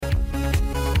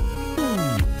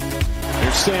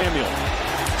Samuel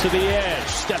to the edge,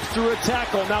 steps through a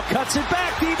tackle, now cuts it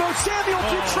back. Deebo Samuel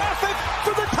through traffic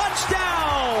for the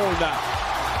touchdown.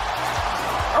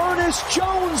 Ernest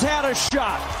Jones had a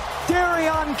shot.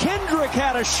 Darion Kendrick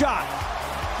had a shot.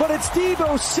 But it's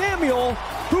Deebo Samuel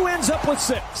who ends up with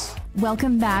 6.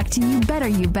 Welcome back to You Better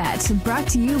You Bet, brought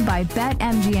to you by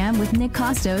BetMGM with Nick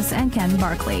Costos and Ken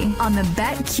Barkley on the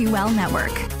BetQL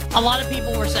network. A lot of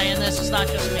people were saying this, it's not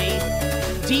just me.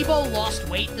 Deebo lost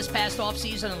weight this past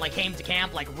offseason and came to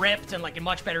camp ripped and in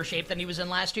much better shape than he was in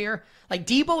last year.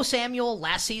 Deebo Samuel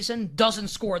last season doesn't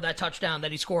score that touchdown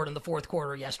that he scored in the fourth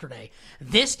quarter yesterday.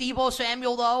 This Deebo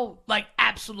Samuel though,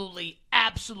 absolutely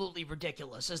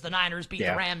ridiculous as the Niners beat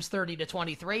the Rams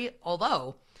 30-23.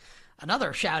 Although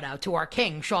another shout out to our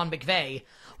king Sean McVay,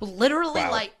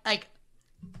 literally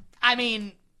I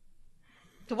mean,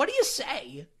 what do you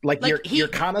say? You're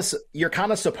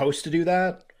kind of supposed to do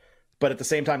that. But at the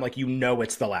same time,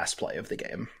 it's the last play of the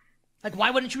game. Why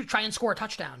wouldn't you try and score a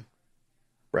touchdown?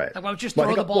 Right. Why would you just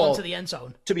throw the ball into the end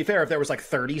zone? To be fair, if there was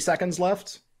 30 seconds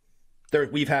left,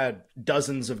 we've had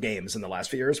dozens of games in the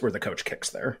last few years where the coach kicks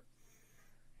there.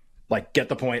 Get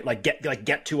the point,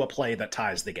 get to a play that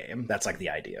ties the game. That's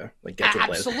the idea. Get to a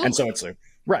play. Absolutely. And so it's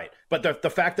right. But the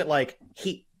fact that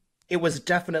it was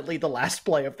definitely the last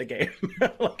play of the game.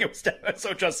 It was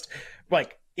so just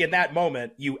in that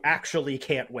moment, you actually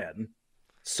can't win.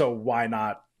 So why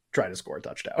not try to score a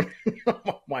touchdown?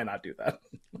 Why not do that?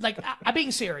 I'm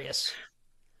being serious.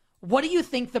 What do you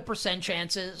think the percent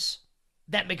chances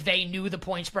that McVay knew the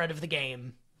point spread of the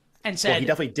game and said... Well, he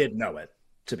definitely did know it,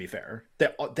 to be fair.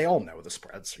 They all know the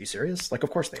spreads. Are you serious? Of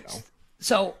course they know.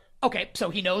 So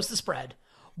he knows the spread.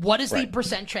 What is the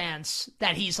percent chance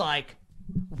that he's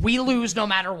we lose no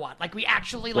matter what? We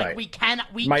actually, we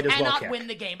cannot win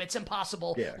the game. It's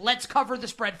impossible. Yeah. Let's cover the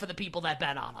spread for the people that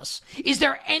bet on us. Is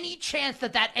there any chance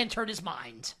that entered his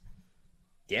mind?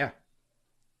 Yeah.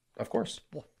 Of course.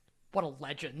 What a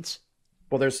legend.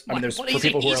 Well, for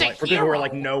people who are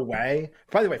no way.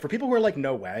 By the way, for people who are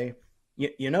no way,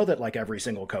 you know that every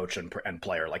single coach and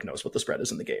player knows what the spread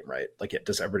is in the game, right?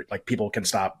 People can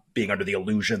stop being under the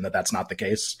illusion that that's not the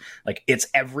case. It's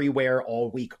everywhere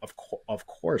all week. Of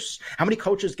course. How many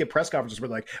coaches give press conferences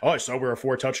where I saw we're a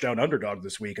 4-touchdown underdog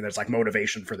this week, and there's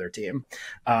motivation for their team.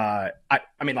 I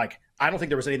don't think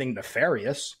there was anything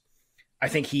nefarious. I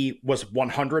think he was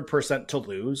 100% to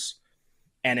lose,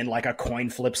 and in a coin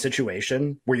flip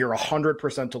situation where you're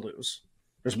 100% to lose.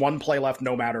 There's one play left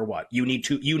no matter what. You need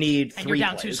 3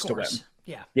 plays to win.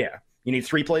 Yeah. Yeah. You need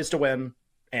 3 plays to win,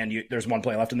 and there's one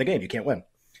play left in the game. You can't win.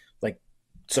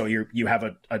 So you have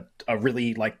a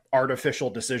really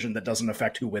artificial decision that doesn't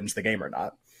affect who wins the game or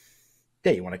not.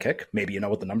 Yeah, you want to kick? Maybe you know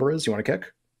what the number is. You want to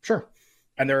kick? Sure.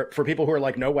 And for people who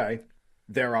are no way,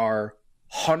 there are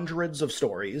hundreds of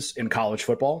stories in college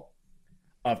football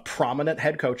of prominent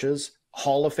head coaches,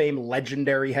 Hall of Fame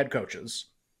legendary head coaches,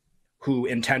 who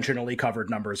intentionally covered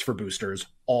numbers for boosters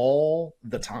all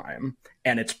the time.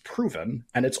 And it's proven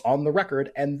and it's on the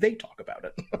record and they talk about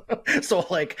it. So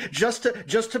just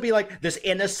to be this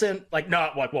innocent,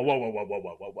 not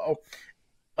whoa.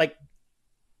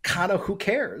 Kind of who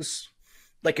cares?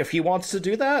 If he wants to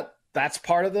do that, that's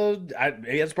part of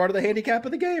the handicap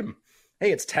of the game.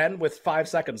 Hey, it's 10 with 5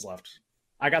 seconds left.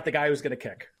 I got the guy who's going to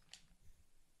kick.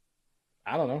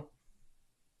 I don't know.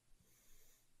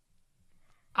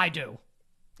 I do.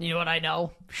 You know what I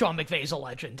know? Sean McVay's a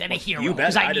legend and a hero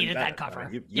because I needed that cover.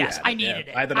 I needed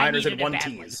it. I had the Niners in one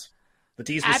tease. The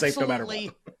tease was safe no matter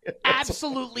what.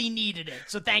 Absolutely needed it.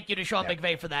 So thank you to Sean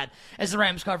McVay for that as the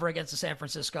Rams cover against the San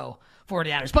Francisco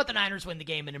 49ers. But the Niners win the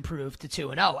game and improve to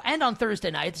 2-0. And on Thursday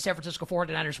night, the San Francisco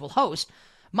 49ers will host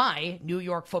my New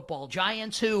York Football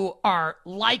Giants, who are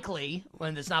likely,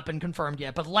 when it's not been confirmed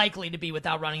yet, but likely to be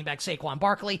without running back Saquon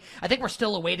Barkley. I think we're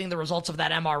still awaiting the results of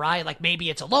that MRI. Maybe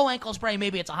it's a low ankle sprain,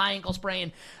 maybe it's a high ankle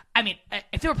sprain. I mean,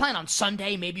 if they were playing on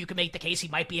Sunday, maybe you could make the case he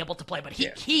might be able to play, but he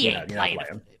ain't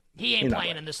playing. He ain't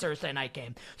playing in this Thursday night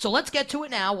game. So let's get to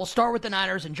it now. We'll start with the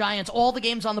Niners and Giants. All the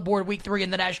games on the board week 3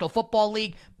 in the National Football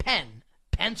League. Pen,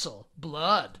 pencil,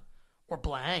 blood, or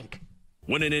blank.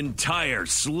 When an entire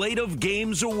slate of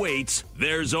games awaits,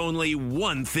 there's only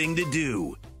one thing to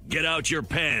do. Get out your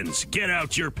pens, get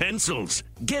out your pencils,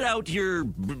 get out your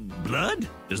blood?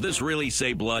 Does this really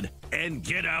say blood? And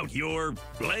get out your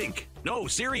blank. No,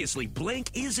 seriously,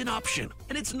 blank is an option,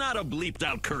 and it's not a bleeped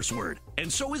out curse word.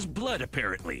 And so is blood,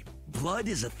 apparently. Blood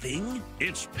is a thing?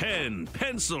 It's pen,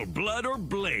 pencil, blood, or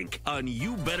blank on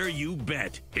You Better You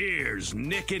Bet. Here's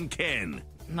Nick and Ken.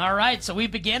 All right, so we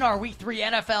begin our Week 3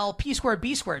 NFL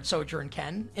P2B2 sojourn,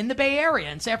 Ken, in the Bay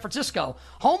Area in San Francisco.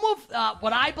 Home of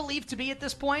what I believe to be at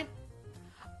this point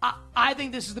I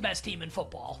think this is the best team in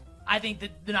football. I think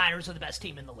that the Niners are the best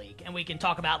team in the league, and we can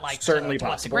talk about certainly to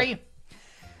possible. what degree.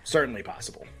 Certainly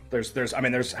possible. There's how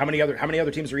many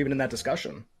other teams are even in that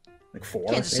discussion? Like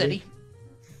 4. Kansas maybe? City,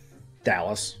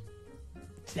 Dallas.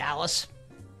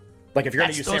 Like if you're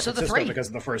going to use San Francisco because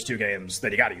of the first 2 games,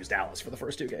 then you got to use Dallas for the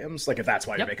first 2 games. Like if that's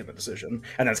why you're making the decision,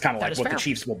 and that's kind of like what the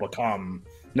Chiefs will become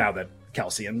now that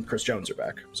Kelsey and Chris Jones are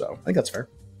back. So I think that's fair.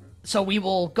 So we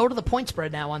will go to the point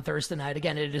spread now on Thursday night.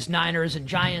 Again, it is Niners and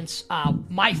Giants.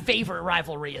 My favorite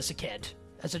rivalry as a kid,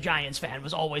 as a Giants fan,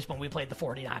 was always when we played the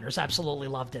 49ers. Absolutely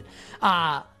loved it.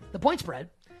 The point spread,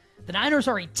 the Niners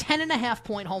are a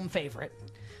 10.5-point home favorite.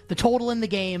 The total in the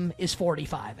game is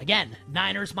 45. Again,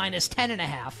 Niners minus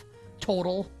 10.5,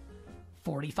 total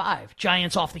 45.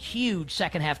 Giants off the huge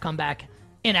second half comeback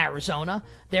in Arizona.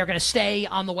 They're going to stay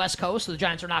on the West Coast, so the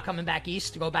Giants are not coming back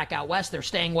east to go back out west. They're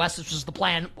staying west. This was the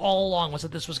plan all along, was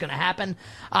that this was going to happen,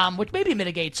 which maybe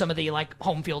mitigates some of the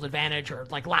home field advantage or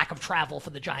lack of travel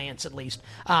for the Giants at least.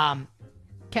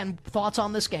 Ken, thoughts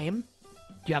on this game?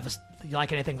 Do you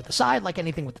like anything with the side? Like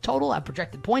anything with the total? I've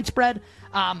projected point spread.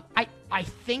 I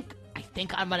think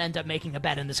I'm going to end up making a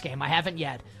bet in this game. I haven't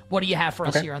yet. What do you have for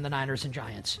us here on the Niners and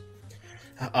Giants?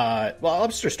 Well, I'll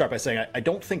just start by saying I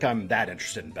don't think I'm that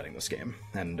interested in betting this game.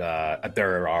 And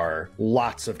there are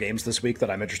lots of games this week that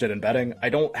I'm interested in betting. I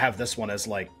don't have this one as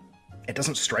it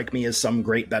doesn't strike me as some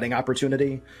great betting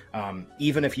opportunity.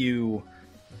 Even if you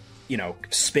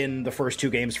spin the first 2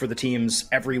 games for the teams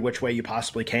every which way you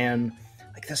possibly can,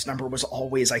 this number was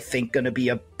always, I think, going to be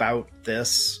about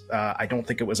this. I don't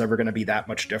think it was ever going to be that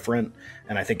much different.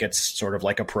 And I think it's sort of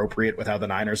appropriate with how the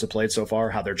Niners have played so far,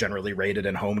 how they're generally rated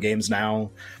in home games now,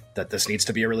 that this needs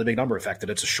to be a really big number. The fact that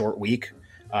it's a short week.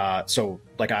 So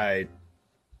I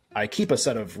keep a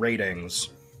set of ratings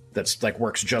that's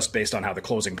works just based on how the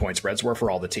closing point spreads were for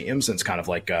all the teams. And it's kind of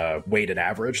like a weighted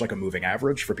average, like a moving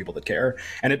average for people that care.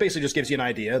 And it basically just gives you an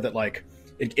idea that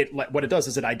what it does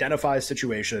is it identifies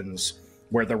situations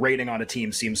where the rating on a team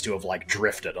seems to have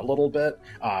drifted a little bit,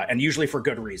 and usually for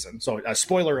good reason. So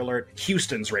spoiler alert,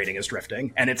 Houston's rating is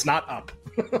drifting, and it's not up.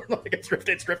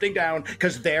 It's drifting down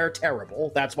because they're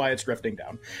terrible. That's why it's drifting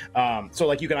down. So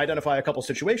you can identify a couple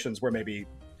situations where maybe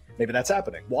that's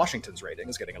happening. Washington's rating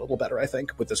is getting a little better, I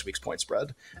think, with this week's point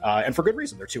spread. And for good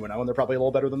reason. They're 2-0, and they're probably a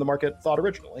little better than the market thought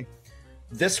originally.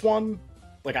 This one,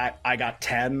 I got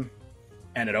 10,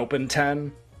 and it opened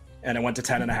 10, and it went to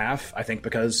 10.5, I think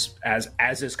because, as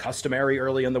is customary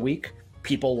early in the week,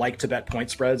 people like to bet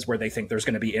point spreads where they think there's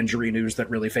going to be injury news that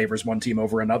really favors one team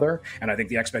over another. And I think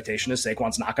the expectation is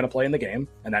Saquon's not going to play in the game,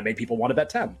 and that made people want to bet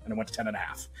 10, and it went to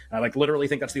 10.5. And I literally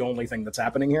think that's the only thing that's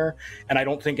happening here. And I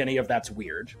don't think any of that's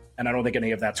weird, and I don't think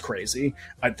any of that's crazy.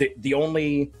 The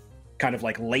only kind of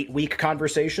late week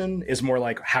conversation is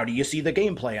more how do you see the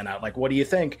game playing out? What do you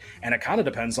think? And it kind of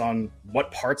depends on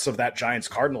what parts of that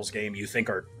Giants-Cardinals game you think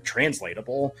are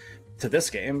translatable to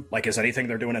this game. Is anything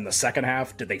they're doing in the second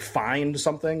half? Did they find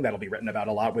something that'll be written about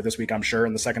a lot with this week, I'm sure,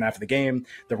 in the second half of the game?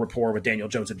 The rapport with Daniel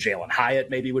Jones and Jalen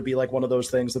Hyatt maybe would be one of those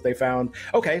things that they found.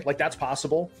 Okay, that's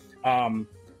possible.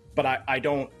 But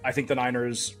I think the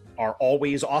Niners are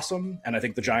always awesome, and I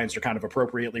think the Giants are kind of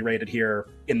appropriately rated here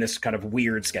in this kind of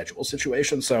weird schedule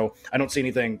situation. So I don't see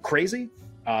anything crazy.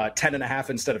 10.5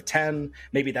 instead of 10.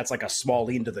 Maybe that's a small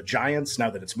lean to the Giants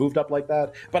now that it's moved up like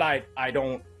that. But I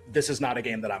don't. This is not a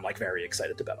game that I'm very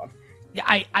excited to bet on.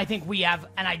 Yeah, I think we have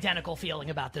an identical feeling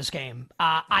about this game.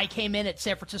 I came in at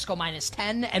San Francisco minus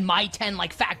 10, and my 10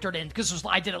 factored in because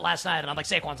I did it last night, and I'm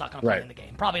Saquon's not going to play in the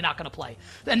game. Probably not going to play,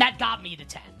 and that got me to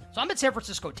 10. So I'm at San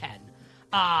Francisco 10.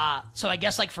 So I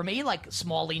guess for me,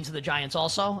 small lean to the Giants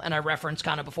also, and I referenced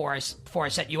kind of before I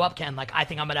set you up, Ken, I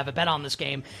think I'm gonna have a bet on this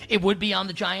game. It would be on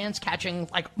the Giants catching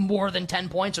more than 10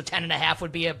 points, or 10.5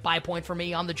 would be a buy point for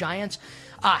me on the Giants.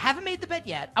 Haven't made the bet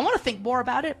yet. I want to think more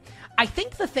about it. I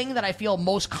think the thing that I feel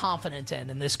most confident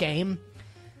in this game,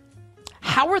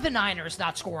 how are the Niners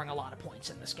not scoring a lot of points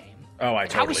in this game? Oh, I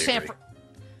totally agree.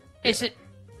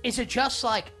 Is it just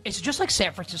like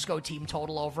San Francisco team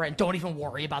total over, and don't even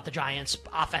worry about the Giants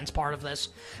offense part of this?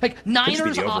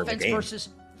 Niners offense versus.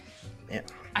 Yeah.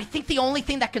 I think the only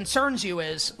thing that concerns you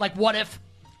is what if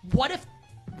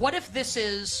this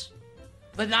is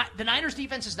the Niners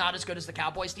defense is not as good as the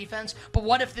Cowboys defense, but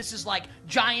what if this is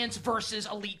Giants versus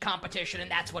elite competition,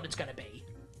 and that's what it's going to be?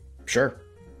 Sure.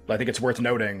 I think it's worth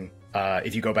noting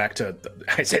if you go back to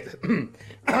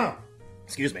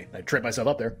excuse me, I tripped myself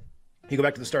up there. You go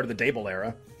back to the start of the Dable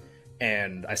era,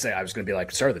 and I was going to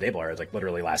be start of the Dable era is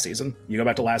literally last season. You go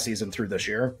back to last season through this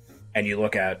year, and you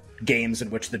look at games in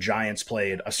which the Giants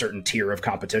played a certain tier of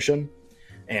competition,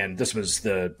 and this was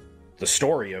the the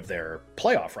story of their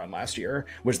playoff run last year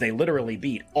was they literally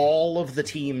beat all of the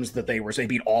teams that they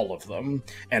beat all of them,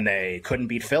 and they couldn't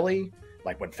beat Philly,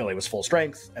 like when Philly was full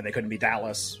strength, and they couldn't beat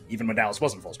Dallas. Even when Dallas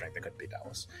wasn't full strength, they couldn't beat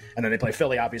Dallas. And then they play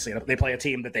Philly, obviously, and they play a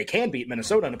team that they can beat,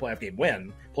 Minnesota, in a playoff game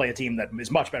win, play a team that is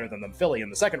much better than them, Philly,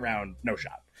 in the second round, no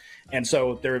shot. And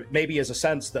so there maybe is a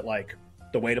sense that, like,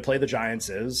 the way to play the Giants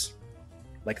is,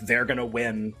 like, they're going to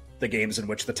win the games in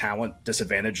which the talent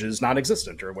disadvantage is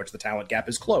non-existent, or in which the talent gap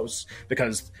is close,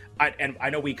 because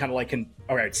I know we kind of like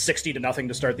all right, 60-0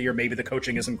 to start the year. Maybe the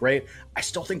coaching isn't great. I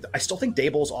still think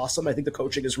Daboll's awesome. I think the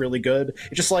coaching is really good.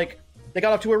 It's just like they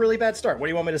got off to a really bad start. What do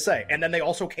you want me to say? And then they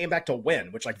also came back to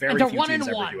win, which like very few teams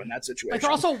ever do in that situation. Like they're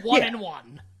also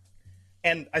 1-1.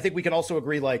 And I think we can also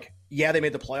agree, like, yeah, they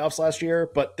made the playoffs last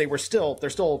year, but they're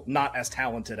still not as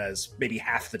talented as maybe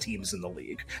half the teams in the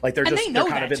league. Like they're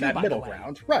kind of in that middle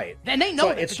ground, right? And they know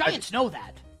that. The Giants know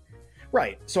that,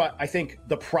 right? So I think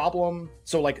the problem,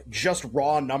 so like just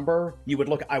raw number,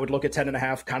 I would look at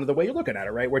 10.5, kind of the way you're looking at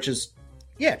it, right? Which is,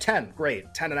 yeah, 10,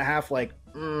 great, 10.5, like,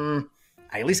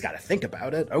 I at least got to think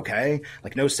about it. Okay,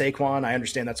 like no Saquon, I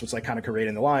understand that's what's like kind of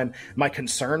creating the line. My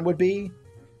concern would be,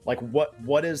 like,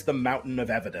 what is the mountain of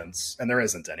evidence, and there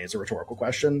isn't any, it's a rhetorical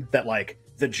question, that like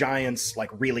the Giants like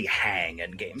really hang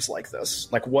in games like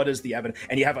this? Like, what is the evidence?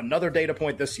 And you have another data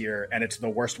point this year, and it's the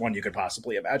worst one you could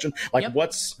possibly imagine. Like,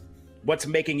 what's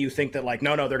making you think that like,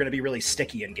 no, they're going to be really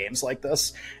sticky in games like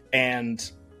this?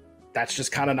 And that's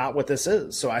just kind of not what this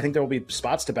is. So I think there will be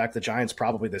spots to back the Giants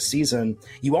probably this season.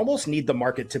 You almost need the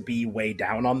market to be way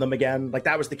down on them again. Like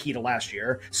that was the key to last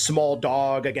year. Small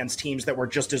dog against teams that were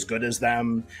just as good as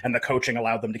them, and the coaching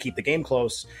allowed them to keep the game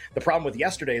close. The problem with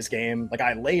yesterday's game, like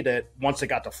I laid it once it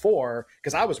got to 4,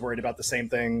 because I was worried about the same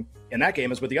thing in that game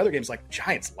as with the other games, like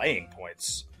Giants laying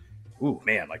points. Ooh,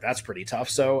 man, like that's pretty tough.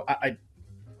 So I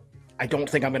don't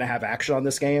think I'm going to have action on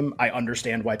this game. I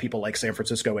understand why people like San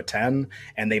Francisco at 10,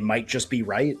 and they might just be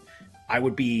right. I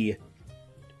would be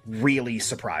really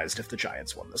surprised if the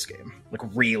Giants won this game. Like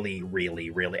really, really,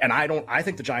 really. And I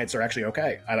think the Giants are actually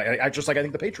okay. I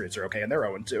think the Patriots are okay, and they're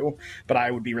 0-2. But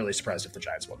I would be really surprised if the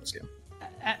Giants won this game.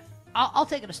 I'll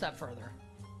take it a step further.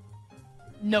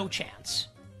 No chance.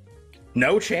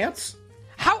 No chance?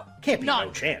 How? Can't be None.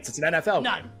 No chance. It's an NFL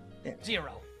None. game. Yeah.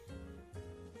 0.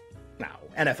 No,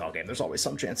 NFL game, there's always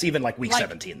some chance. Even like week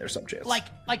 17, there's some chance. Like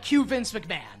cue Vince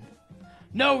McMahon.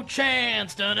 No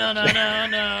chance. No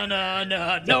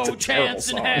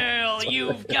chance in hell.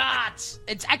 You've got.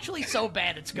 It's actually so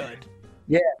bad it's good.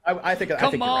 Yeah, I think.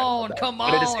 Come on, come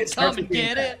and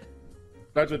get it.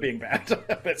 Starts with being bad.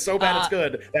 If it's so bad it's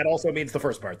good, that also means the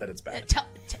first part that it's bad.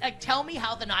 Tell me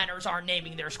how the Niners are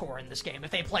naming their score in this game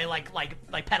if they play like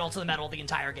pedal to the metal the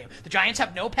entire game. The Giants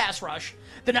have no pass rush.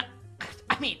 They're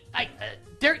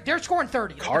scoring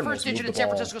 30. The first digit in San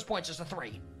Francisco's points is a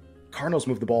 3. Cardinals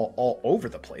move the ball all over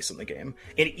the place in the game,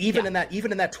 and even in that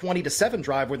 20-7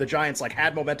 drive where the Giants like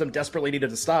had momentum, desperately needed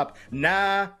to stop.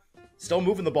 Still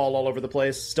moving the ball all over the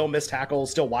place. Still missed tackles.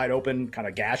 Still wide open, kind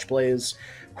of gash plays.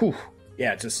 Whew.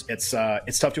 Yeah, it's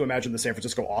tough to imagine the San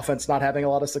Francisco offense not having a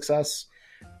lot of success.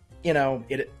 You know,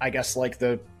 I guess like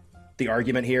the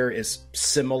argument here is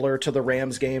similar to the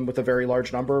Rams game with a very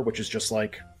large number, which is just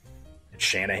like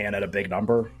Shanahan at a big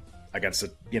number against a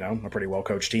pretty well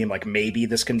coached team. Like maybe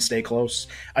this can stay close.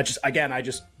 I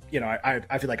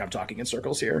feel like I'm talking in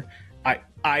circles here.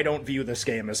 I don't view this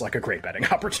game as like a great betting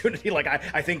opportunity. Like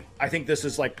I think this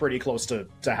is like pretty close to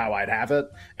how I'd have it,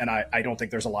 and I don't think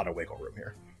there's a lot of wiggle room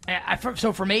here.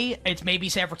 So for me, it's maybe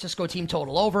San Francisco team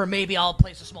total over. Maybe I'll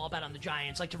place a small bet on the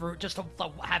Giants, like just to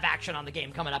have action on the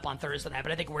game coming up on Thursday night.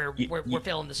 But I think we're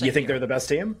feeling the same. You think here. they're the best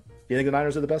team? You think the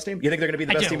Niners are the best team? You think they're going to be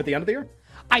the best team at the end of the year?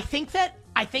 I think that.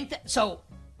 I think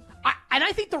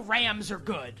the Rams are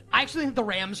good. I actually think the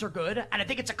Rams are good, and I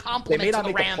think it's a compliment to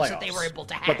the Rams that they were able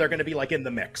to have. But they're going to be like in the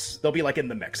mix. They'll be like in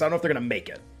the mix. I don't know if they're going to make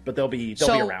it, but they'll be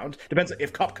around. Depends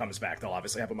if Kupp comes back. They'll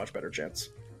obviously have a much better chance.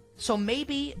 So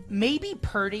maybe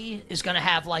Purdy is going to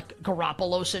have like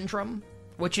Garoppolo syndrome,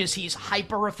 which is he's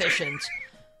hyper efficient.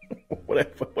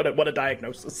 What a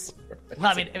diagnosis.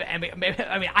 Well, I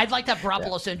mean, I'd like to have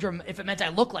Garoppolo syndrome if it meant I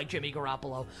look like Jimmy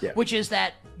Garoppolo, which is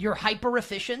that you're hyper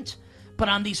efficient, but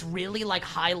on these really like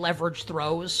high leverage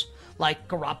throws, like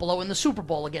Garoppolo in the Super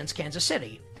Bowl against Kansas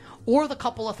City, or the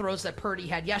couple of throws that Purdy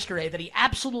had yesterday that he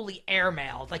absolutely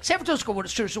airmailed. Like San Francisco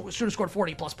should have scored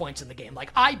 40 plus points in the game.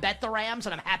 Like I bet the Rams,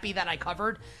 and I'm happy that I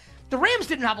covered. The Rams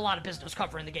didn't have a lot of business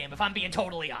covering the game, if I'm being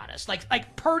totally honest.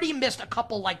 Like Purdy missed a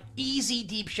couple like easy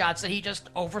deep shots that he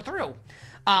just overthrew.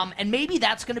 And maybe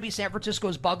that's going to be San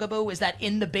Francisco's bugaboo, is that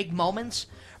in the big moments,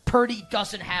 Purdy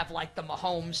doesn't have like the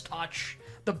Mahomes touch,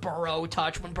 the Burrow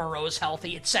touch when Burrow's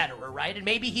healthy, etc., right? And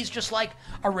maybe he's just like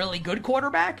a really good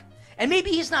quarterback, and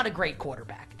maybe he's not a great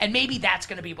quarterback, and maybe that's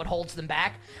going to be what holds them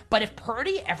back. But if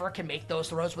Purdy ever can make those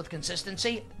throws with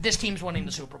consistency, this team's winning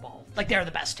the Super Bowl. Like, they're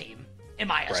the best team, in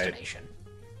my estimation.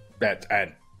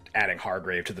 And adding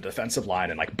Hargrave to the defensive line,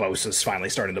 and like Bosa's finally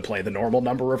starting to play the normal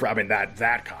number of, I mean,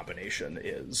 that combination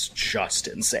is just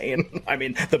insane. I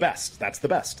mean, the best. That's the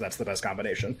best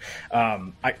combination.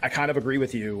 I kind of agree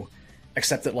with you,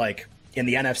 except that like in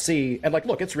the NFC, and like,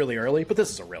 look, it's really early, but this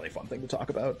is a really fun thing to talk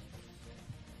about.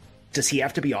 Does he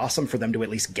have to be awesome for them to at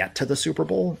least get to the Super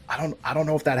Bowl? I don't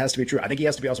know if that has to be true. I think he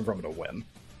has to be awesome for them to win.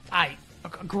 I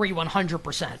agree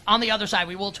 100%. On the other side,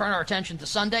 we will turn our attention to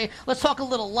Sunday. Let's talk a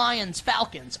little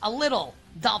Lions-Falcons, a little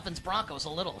Dolphins-Broncos, a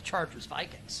little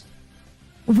Chargers-Vikings.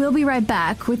 We'll be right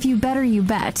back with You Better You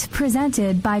Bet,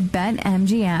 presented by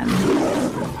BetMGM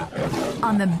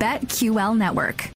on the BetQL network.